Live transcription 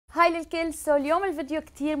هاي للكل. اليوم الفيديو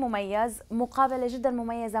كتير مميز، مقابلة جدا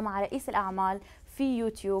مميزة مع رئيس الأعمال في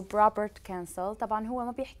يوتيوب روبرت كينسل. طبعا هو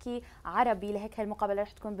ما بيحكي عربي، لهيك هاي المقابلة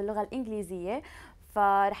رح تكون باللغة الإنجليزية،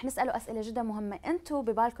 فرح نسأله أسئلة جدا مهمة. انتم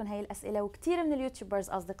ببالكم هاي الأسئلة، وكثير من اليوتيوبرز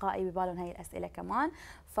أصدقائي ببالهم هاي الأسئلة كمان،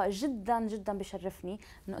 فجدا جدا بشرفني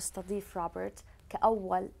إنه استضيف روبرت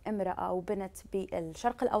كأول امرأة وبنت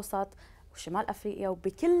بالشرق الأوسط وشمال افريقيا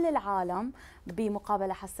وبكل العالم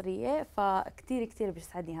بمقابله حصريه، فكتير كتير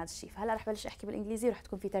بيسعدني هذا الشيء. فهلا رح بلش احكي بالانجليزي ورح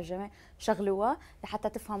تكون في ترجمه، شغلوها لحتى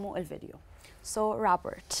تفهموا الفيديو. So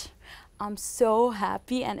Robert, I'm so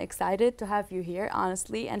happy and excited to have you here,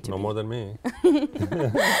 honestly, and to no more than me.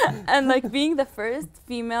 and like being the first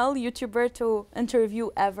female YouTuber to interview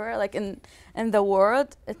ever, like in the world,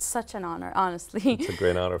 it's such an honor, honestly. It's a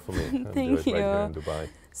great honor for me. Thank do it you. Right here in Dubai.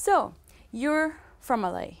 So you're from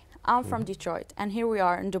LA. I'm from Detroit, and here we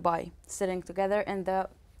are in Dubai, sitting together in the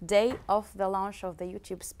day of the launch of the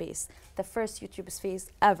YouTube space, the first YouTube space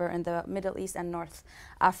ever in the Middle East and North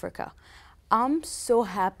Africa. I'm so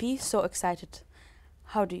happy, so excited.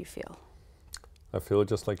 How do you feel? I feel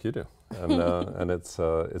just like you do, and it's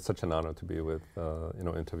such an honor to be with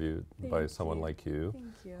interviewed by someone like you,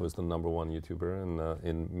 who's the #1 YouTuber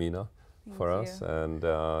in MENA for us, and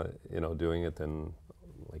doing it in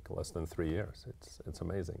like less than 3 years. It's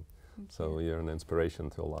amazing. So you're an inspiration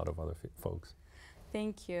to a lot of other folks.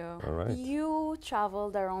 Thank you. All right. You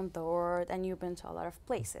traveled around the world and you've been to a lot of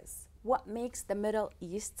places. What makes the Middle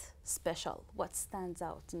East special? What stands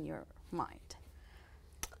out in your mind?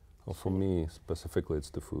 Well, for me specifically,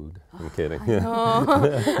 it's the food. I'm kidding. I know.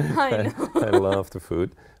 I know. I love the food,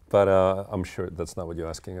 but I'm sure that's not what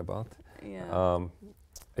you're asking about. Yeah.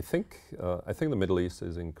 I think the Middle East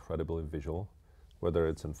is incredibly visual, whether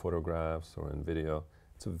it's in photographs or in video.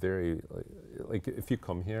 It's a very, like if you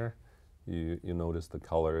come here, you notice the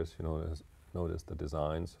colors, you notice the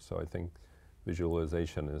designs. So I think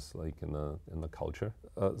visualization is like in the culture.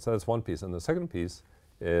 So that's one piece. And the second piece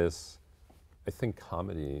is, I think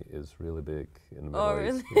comedy is really big in the Middle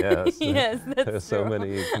East. Really? Yes. Yes, that's There's true. so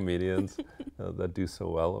many comedians that do so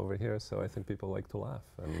well over here. So I think people like to laugh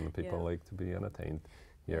and people like to be entertained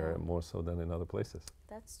here more so than in other places.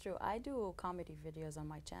 That's true. I do comedy videos on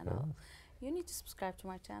my channel. You need to subscribe to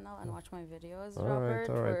my channel and watch my videos, Robert.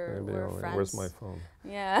 All right. We're friends. Where's my phone?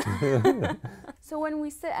 Yeah. So when we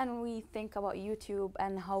sit and we think about YouTube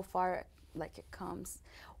and how far like it comes,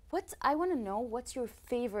 I want to know, what's your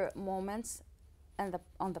favorite moments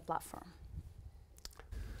on the platform?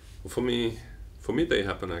 Well, for me, they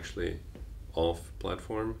happen actually off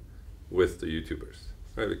platform with the YouTubers,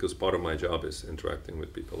 right? Because part of my job is interacting with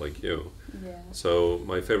people like you. Yeah. So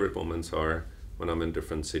my favorite moments are when I'm in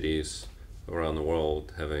different cities around the world,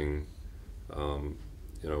 having,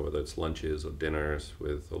 whether it's lunches or dinners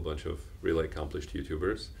with a bunch of really accomplished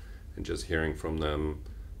YouTubers, and just hearing from them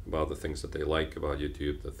about the things that they like about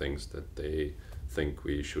YouTube, the things that they think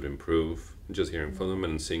we should improve, and just hearing from them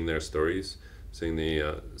and seeing their stories, seeing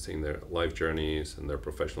their life journeys and their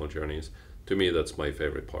professional journeys. To me, that's my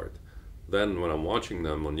favorite part. Then when I'm watching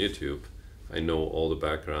them on YouTube, I know all the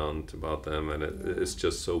background about them, and it's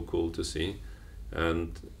just so cool to see.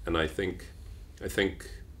 And I think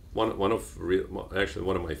one of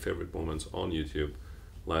my favorite moments on YouTube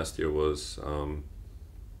last year was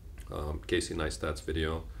Casey Neistat's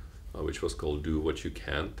video, which was called "Do What You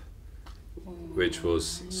Can't," which was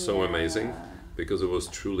so amazing because it was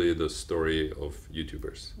truly the story of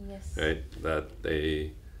YouTubers, right? That they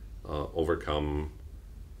overcome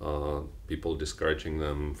people discouraging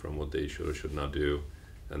them from what they should or should not do,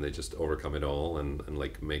 and they just overcome it all and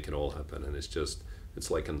like make it all happen. And it's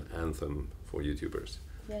like an anthem for YouTubers.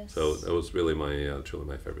 Yes. So that was really truly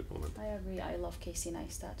my favorite moment. I agree. I love Casey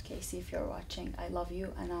Neistat. Casey, if you're watching, I love you,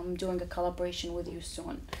 and I'm doing a collaboration with you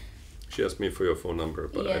soon. She asked me for your phone number,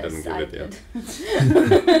 but I didn't give it yet.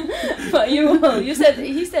 But you will. He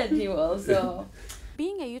said he will. So,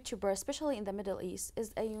 being a YouTuber, especially in the Middle East, is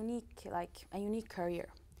a unique career.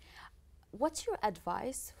 What's your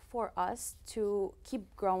advice for us to keep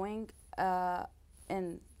growing in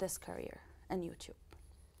this career in YouTube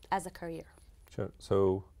as a career? Sure. So,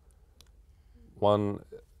 one,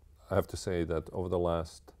 I have to say that over the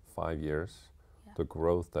last 5 years, the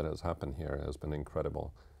growth that has happened here has been incredible.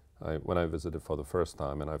 When I visited for the first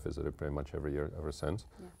time, and I've visited pretty much every year ever since,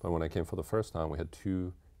 but when I came for the first time, we had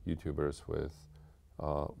 2 YouTubers with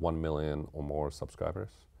 1 million or more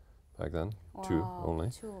subscribers back then. Wow, 2 only.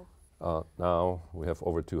 2. Now we have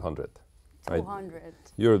over 200. 200.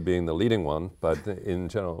 You're being the leading one, but in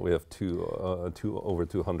general, we have over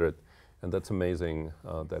 200. And that's amazing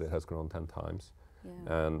that it has grown 10 times.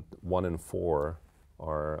 And 1 in 4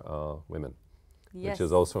 are women. Yes. which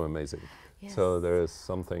is also amazing. Yes. So there is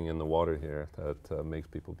something in the water here that makes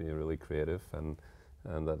people be really creative, and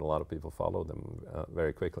that a lot of people follow them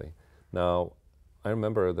very quickly. Now, I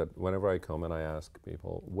remember that whenever I come and I ask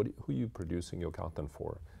people, who are you producing your content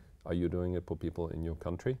for? Are you doing it for people in your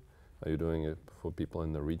country? Are you doing it for people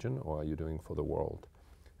in the region, or are you doing it for the world?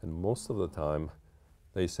 And most of the time,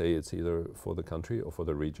 they say it's either for the country or for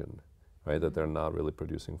the region, right? That they're not really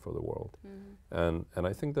producing for the world. And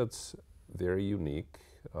I think that's very unique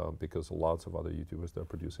because lots of other YouTubers, they're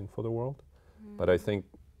producing for the world. But I think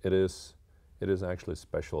it is actually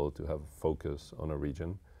special to have focus on a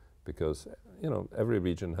region, because every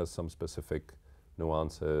region has some specific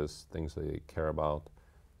nuances, things they care about,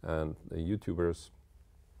 and the YouTubers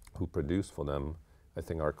who produce for them, I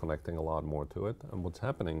think, are connecting a lot more to it. And what's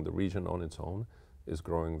happening, the region on its own is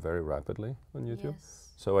growing very rapidly on YouTube. Yes.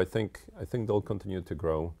 So I think they'll continue to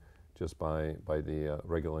grow just by the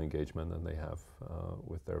regular engagement that they have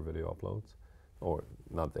with their video uploads, or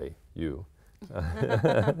not they, you.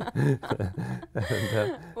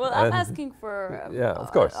 Well, I'm asking for yeah,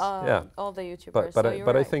 of course, all the YouTubers.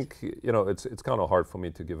 But I think it's kind of hard for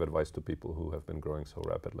me to give advice to people who have been growing so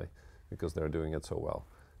rapidly, because they're doing it so well.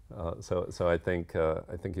 So I think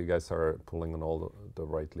you guys are pulling on all the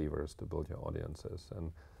right levers to build your audiences,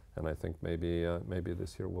 and I think maybe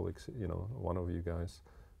this year will one of you guys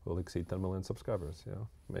will exceed 10 million subscribers.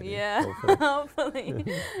 Maybe. Yeah, hopefully,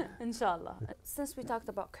 inshallah. Since we talked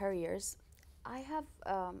about careers, I have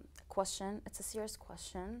a question. It's a serious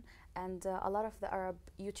question, and a lot of the Arab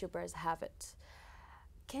YouTubers have it.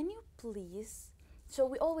 Can you please? So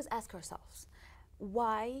we always ask ourselves,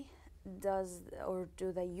 why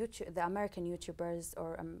do the American YouTubers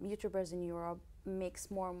or YouTubers in Europe makes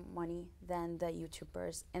more money than the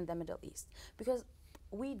YouTubers in the Middle East? Because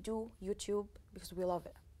we do YouTube because we love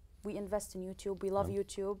it. We invest in YouTube, we love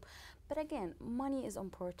YouTube. But again, money is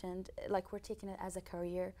important, like we're taking it as a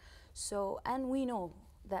career. So, and we know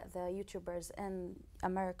that the YouTubers in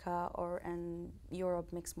America or in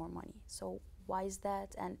Europe makes more money. So why is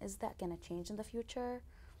that? And is that gonna change in the future?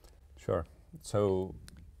 Sure. So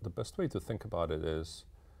the best way to think about it is,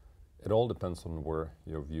 it all depends on where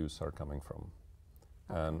your views are coming from,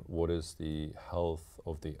 and what is the health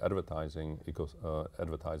of the advertising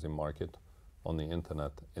market on the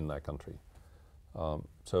internet in that country.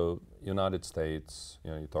 So United States,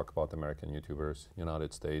 you talk about American YouTubers,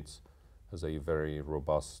 United States has a very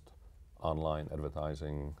robust online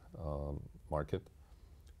advertising market.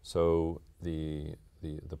 So the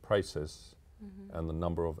prices and the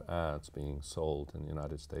number of ads being sold in the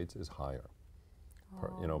United States is higher,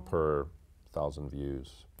 per 1,000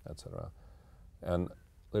 views, etc. And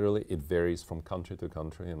literally it varies from country to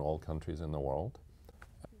country in all countries in the world.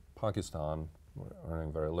 Pakistan, we're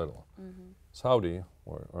earning very little. Saudi,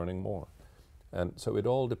 we're earning more. And so it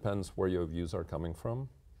all depends where your views are coming from,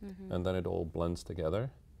 and then it all blends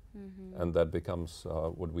together, and that becomes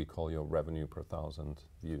what we call your revenue per 1,000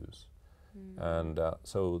 views. And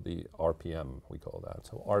so the RPM, we call that.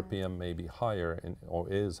 So RPM may be higher or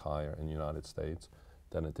is higher in the United States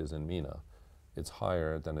than it is in MENA. It's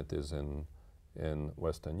higher than it is in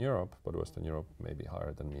Western Europe, but Western Europe may be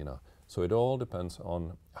higher than MENA. So it all depends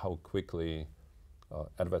on how quickly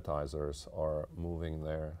advertisers are moving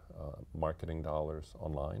their marketing dollars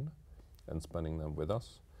online and spending them with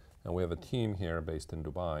us. And we have a team here based in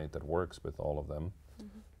Dubai that works with all of them.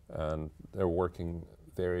 And they're working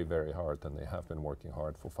very, very hard, and they have been working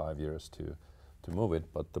hard for 5 years to move it.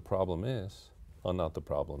 But the problem is, not the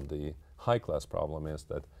problem, the high-class problem is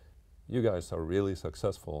that you guys are really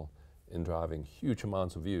successful in driving huge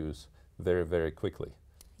amounts of views very, very quickly.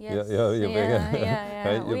 Yes.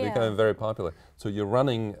 Right? You're becoming very popular. So you're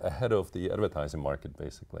running ahead of the advertising market,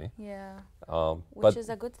 basically. Yeah. Which is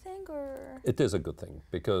a good thing, or? It is a good thing,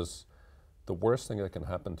 because the worst thing that can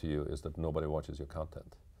happen to you is that nobody watches your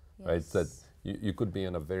content. Yes. Right? That you could be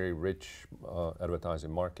in a very rich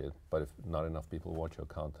advertising market, but if not enough people watch your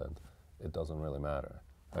content, it doesn't really matter.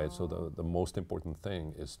 Right? So the most important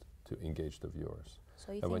thing is to engage the viewers.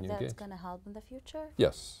 So you think that's going to help in the future?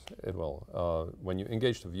 Yes, it will. When you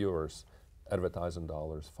engage the viewers, advertising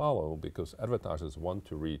dollars follow, because advertisers want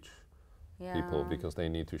to reach people, because they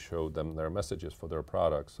need to show them their messages for their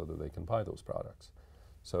products so that they can buy those products.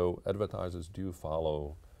 So advertisers do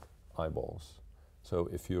follow eyeballs. So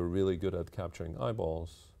if you're really good at capturing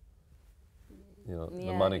eyeballs,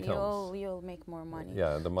 the money comes. You'll make more money.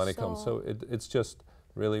 Yeah, the money comes. So it's just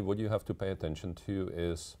really what you have to pay attention to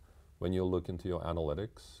is, when you look into your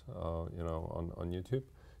analytics, on YouTube,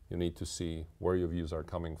 you need to see where your views are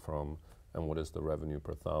coming from and what is the revenue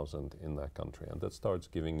per 1,000 in that country. And that starts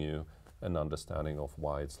giving you an understanding of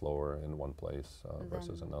why it's lower in one place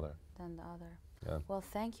versus another. Than the other. Yeah. Well,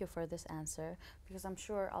 thank you for this answer, because I'm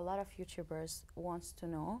sure a lot of YouTubers wants to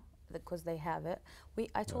know, because they have it.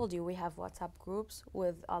 I told you we have WhatsApp groups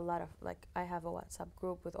with a lot of, like, I have a WhatsApp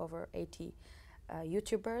group with over 80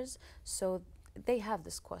 YouTubers, so they have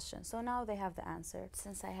this question. So now they have the answer.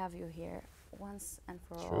 Since I have you here, once and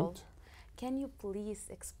for all, can you please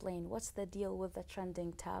explain what's the deal with the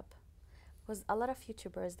trending tab? Because a lot of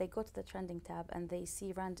YouTubers, they go to the trending tab and they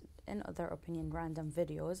see, in their opinion, random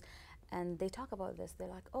videos, and they talk about this. They're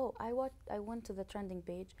like, oh, I went to the trending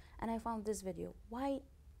page and I found this video. Why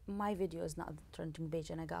my video is not on the trending page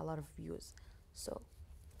and I got a lot of views?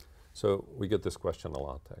 So we get this question a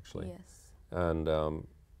lot, actually. Yes.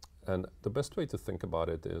 And the best way to think about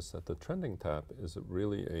it is that the trending tab is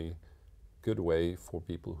really a good way for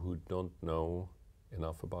people who don't know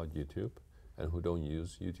enough about YouTube and who don't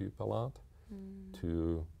use YouTube a lot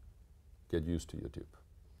to get used to YouTube.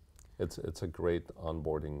 It's a great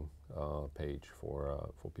onboarding page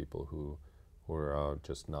for people who are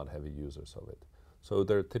just not heavy users of it. So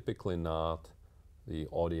they're typically not the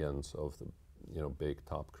audience of the big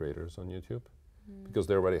top creators on YouTube, because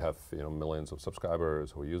they already have millions of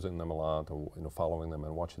subscribers who are using them a lot, or following them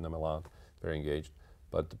and watching them a lot, very engaged.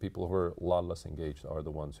 But the people who are a lot less engaged are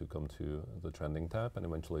the ones who come to the trending tab, and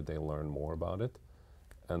eventually they learn more about it,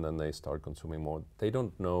 and then they start consuming more. They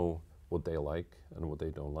don't know what they like and what they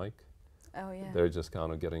don't like. Oh yeah. They're just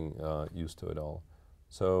kind of getting used to it all.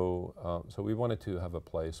 So we wanted to have a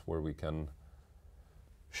place where we can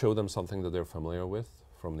show them something that they're familiar with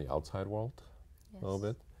from the outside world, a little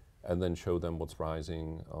bit, and then show them what's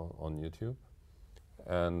rising on YouTube,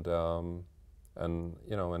 and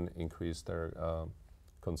increase their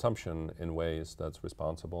consumption in ways that's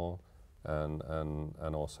responsible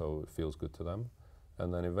and also feels good to them,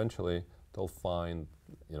 and then eventually they'll find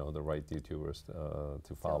the right YouTubers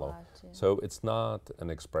to follow. So it's not an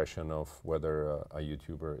expression of whether a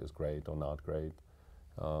YouTuber is great or not great.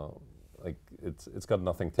 Like it's got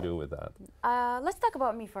nothing to do with that. Let's talk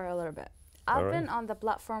about me for a little bit. I've been on the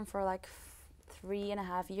platform for like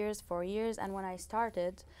 3.5 years, 4 years, and when I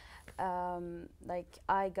started,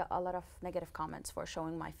 I got a lot of negative comments for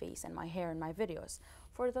showing my face and my hair in my videos.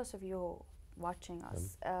 For those of you watching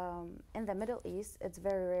us, in the Middle East, it's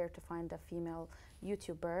very rare to find a female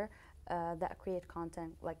YouTuber that create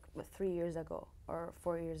content like 3 years ago or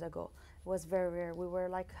 4 years ago. It was very rare. We were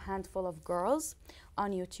like a handful of girls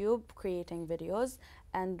on YouTube creating videos,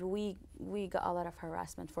 and we got a lot of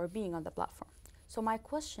harassment for being on the platform. So my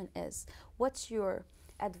question is, what's your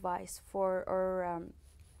advice for, or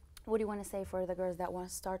what do you want to say for the girls that want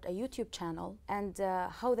to start a YouTube channel, and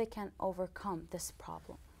how they can overcome this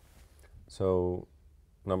problem? So,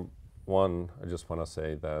 number one, I just want to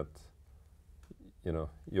say that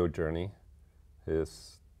your journey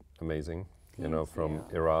is amazing. From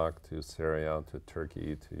Iraq to Syria to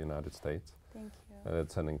Turkey to United States. Thank you. And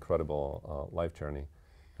it's an incredible life journey.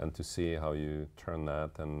 And to see how you turn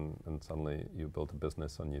that and suddenly you build a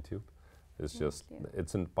business on YouTube is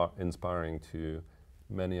it's inspiring to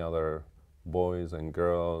many other boys and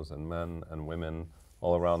girls and men and women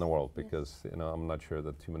all around the world, because I'm not sure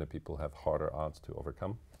that too many people have harder odds to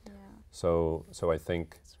overcome. Yeah. So I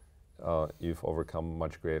think you've overcome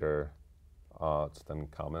much greater odds than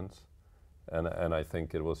comments. And I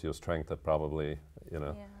think it was your strength that probably,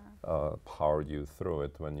 powered you through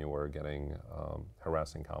it when you were getting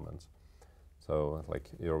harassing comments. So, like,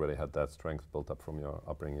 you already had that strength built up from your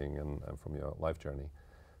upbringing and from your life journey.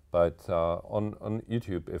 But on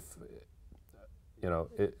YouTube, if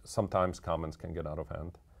sometimes comments can get out of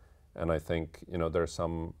hand, and I think there are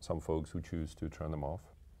some folks who choose to turn them off.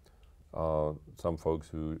 Some folks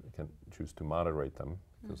who can choose to moderate them,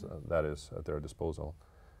 because that is at their disposal.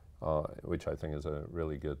 Which I think is a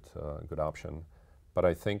really good option, but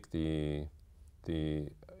I think I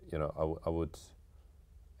would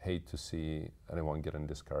hate to see anyone getting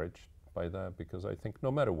discouraged by that, because I think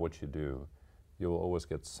no matter what you do, you will always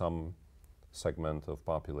get some segment of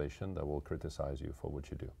population that will criticize you for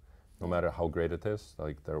what you do. No matter how great it is,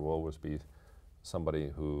 like, there will always be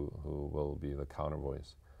somebody who will be the counter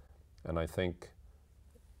voice, and I think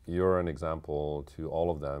you're an example to all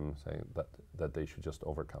of them, saying that they should just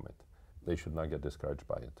overcome it. They should not get discouraged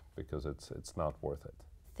by it, because it's not worth it.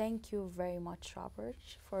 Thank you very much, Robert,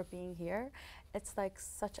 for being here. It's like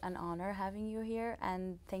such an honor having you here,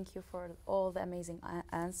 and thank you for all the amazing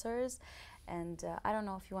answers. And I don't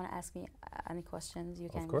know if you want to ask me any questions, you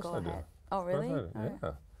can go ahead. Of course I do. Oh, really? Of course I do.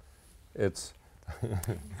 Yeah. It's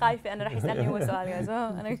خايفة أنا رح يسألني هو سؤال guys.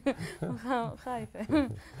 أنا خايفة.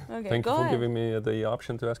 Okay, Thank you go for ahead. giving me the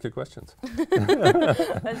option to ask you questions.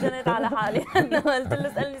 جنيت على حالي. قلت له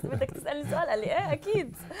اسألني بدك تسألني سؤال قال لي إيه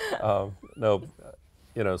أكيد. No,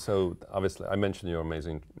 you know, so obviously I mentioned your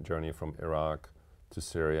amazing journey from Iraq to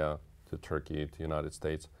Syria to Turkey to United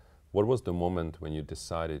States. What was the moment when you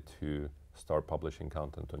decided to start publishing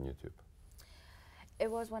content on YouTube? It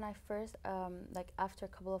was when I first, like after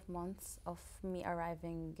a couple of months of me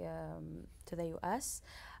arriving to the US,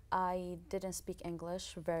 I didn't speak English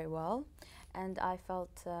very well, and I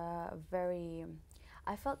felt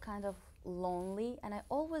I felt kind of lonely, and I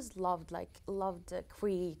always loved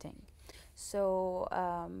creating. So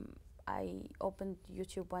I opened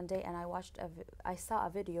YouTube one day and I watched I saw a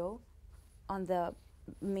video on the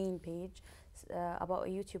main page about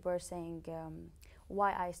a YouTuber saying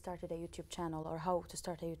why I started a YouTube channel or how to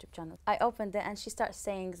start a YouTube channel. I opened it and she started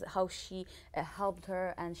saying how she helped her,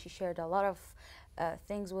 and she shared a lot of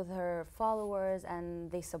things with her followers and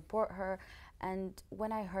they support her. And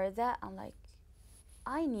when I heard that, I'm like,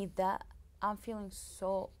 I need that. I'm feeling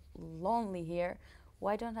so lonely here.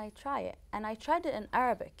 Why don't I try it? And I tried it in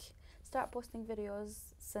Arabic. Start posting videos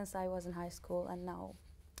since I was in high school, and now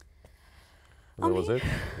That was it?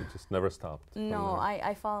 You just never stopped? No,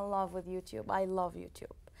 I fell in love with YouTube. I love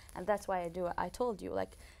YouTube. And that's why I do it. I told you,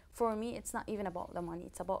 like, for me, it's not even about the money.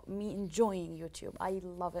 It's about me enjoying YouTube. I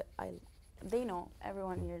love it. They know,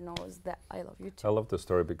 everyone here knows that I love YouTube. I love the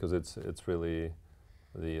story because it's really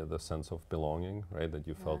the sense of belonging, right? That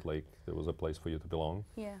you felt like there was a place for you to belong.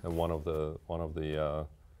 Yeah. And one of the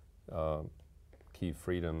key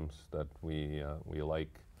freedoms that we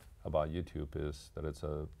like about YouTube is that it's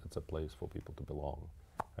a place for people to belong,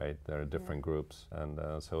 right? There are different groups, and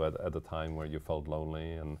so at the time where you felt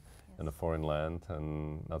lonely and in a foreign land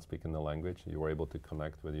and not speaking the language, you were able to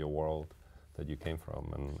connect with your world that you came from,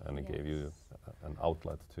 and it gave you an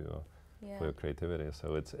outlet for your creativity.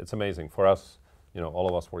 So it's amazing for us. You know, all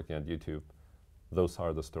of us working at YouTube, those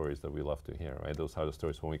are the stories that we love to hear, right? Those are the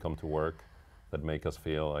stories when we come to work that make us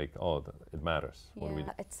feel like, oh, it matters. What we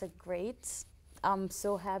do. It's a great. I'm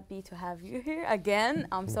so happy to have you here again.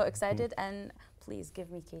 I'm so excited, and please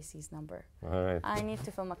give me Casey's number. All right. I need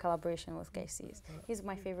to film a collaboration with Casey's. He's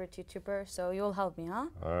my favorite YouTuber, so you'll help me, huh?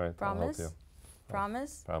 All right. Promise? I'll help you.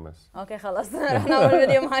 Promise? Promise. Okay, خلاص رح نعمل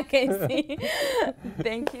فيديو مع كيسي.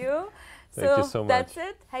 Thank you. Thank you so much. That's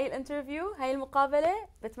it. هاي الانترفيو، هاي المقابلة.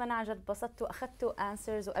 بتمنى عن جد انبسطتوا واخذتوا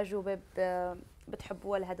answers واجوبة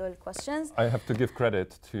بتحبوها لهدول questions. I have to give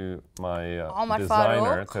credit to my فاروق.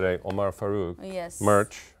 designer today, Omar Farouk. Yes.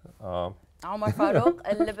 Merch. عمر فاروق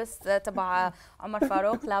اللبس تبع عمر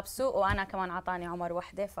فاروق لابسه، وانا كمان عطاني عمر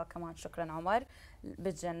وحده، فكمان شكرا عمر.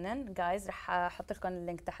 بتجنن. Guys رح احط لكم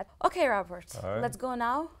اللينك تحت. Okay Robert, let's go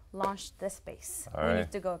now. Launch the space. We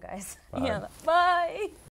need to go guys. يلا. Bye.